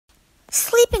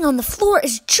Sleeping on the floor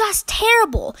is just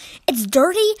terrible. It's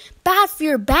dirty, bad for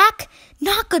your back,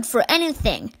 not good for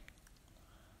anything.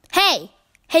 Hey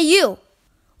you,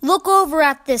 look over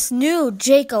at this new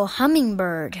Jayco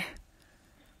Hummingbird.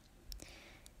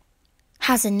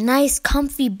 Has a nice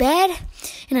comfy bed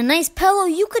and a nice pillow.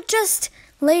 You could just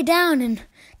lay down and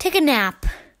take a nap.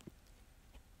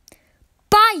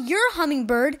 Buy your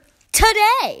Hummingbird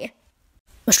today.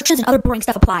 Restrictions and other boring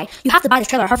stuff apply. You have to buy this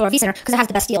trailer at Hartville RV Center because it has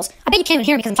the best deals. I bet you can't even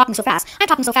hear me because I'm talking so fast. I'm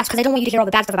talking so fast because I don't want you to hear all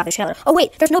the bad stuff about this trailer. Oh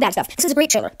wait, there's no bad stuff. This is a great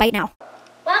trailer. Buy it now.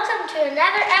 Welcome to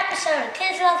another episode of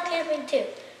Kids Love Camping 2,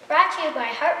 brought to you by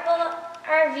Hartville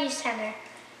RV Center.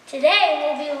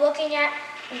 Today we'll be looking at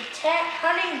the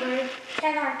Hummingbird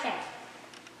 10RK.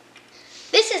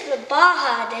 This is the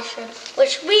Baja edition,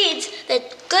 which means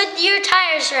that Goodyear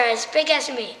tires are as big as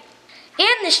me.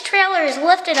 And this trailer is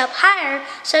lifted up higher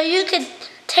so you can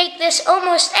take this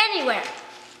almost anywhere.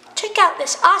 Check out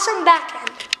this awesome back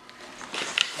end.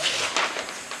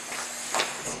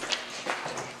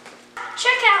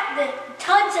 Check out the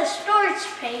tons of storage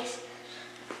space,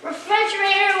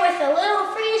 refrigerator with a little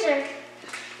freezer,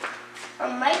 a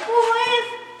microwave,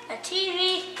 a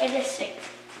TV, and a sink.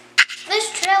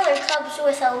 This trailer comes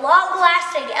with a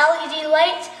long-lasting LED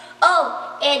lights.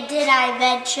 Oh, and did I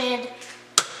mention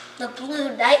the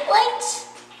blue night lights?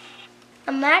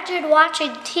 Imagine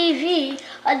watching TV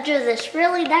under this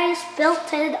really nice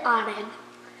built-in awning.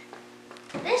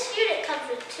 This unit comes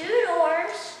with 2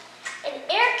 doors, an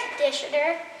air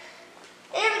conditioner,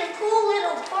 and a cool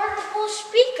little portable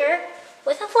speaker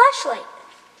with a flashlight.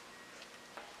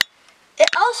 It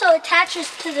also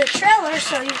attaches to the trailer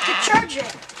so you can charge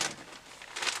it.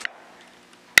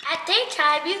 At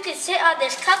daytime, you can sit on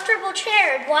this comfortable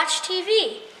chair and watch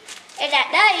TV. And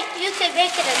at night, you can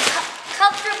make it a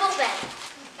comfortable bed.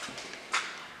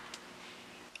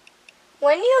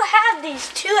 When you have these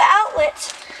 2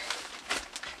 outlets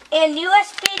and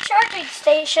USB charging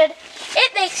station,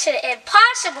 it makes it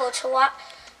impossible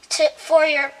for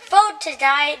your phone to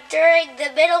die during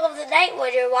the middle of the night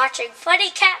when you're watching funny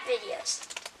cat videos.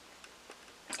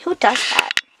 Who does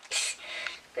that?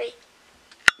 Great.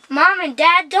 Mom and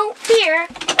Dad, don't fear.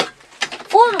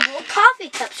 Foldable coffee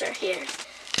cups are here.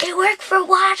 They work for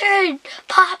water and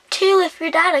pop too if you're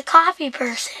not a coffee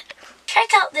person.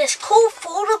 Check out this cool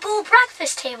foldable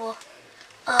breakfast table.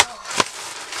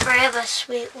 Oh, grab a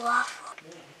sweet waffle.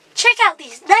 Check out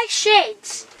these nice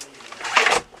shades.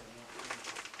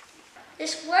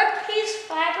 This one-piece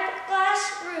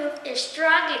fiberglass roof is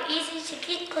strong and easy to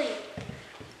keep clean.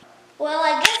 Well,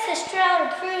 I guess this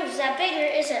trailer proves that bigger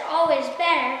isn't always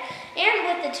better, and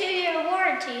with the 2-year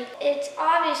warranty, it's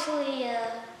obviously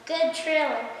a good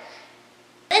trailer.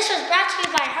 This was brought to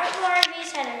you by Hartville RV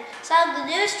Center, selling the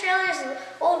newest trailers the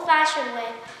old-fashioned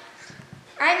way.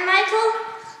 I'm Michael,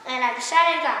 and I'm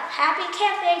signing off. Happy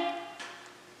camping!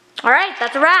 All right,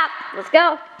 that's a wrap. Let's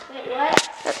go. Wait, what?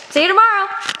 See you tomorrow.